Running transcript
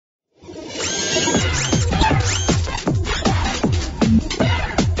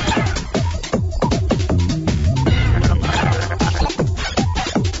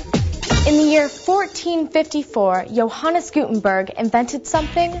1854, Johannes Gutenberg invented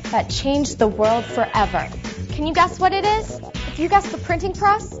something that changed the world forever. Can you guess what it is? If you guessed the printing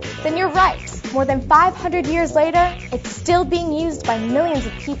press, then you're right. More than 500 years later, it's still being used by millions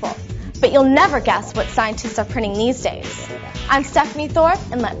of people. But you'll never guess what scientists are printing these days. I'm Stephanie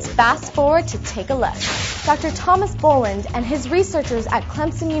Thorpe, and let's fast forward to take a look. Dr. Thomas Boland and his researchers at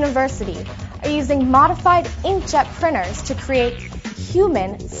Clemson University are using modified inkjet printers to create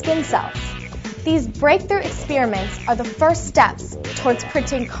human skin cells. These breakthrough experiments are the first steps towards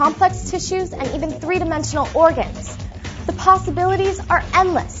printing complex tissues and even three-dimensional organs. The possibilities are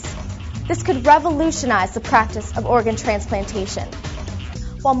endless. This could revolutionize the practice of organ transplantation.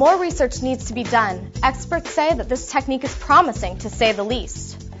 While more research needs to be done, experts say that this technique is promising, to say the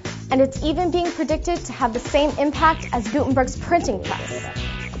least. And it's even being predicted to have the same impact as Gutenberg's printing press.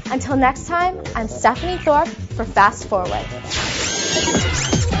 Until next time, I'm Stephanie Thorpe for Fast Forward.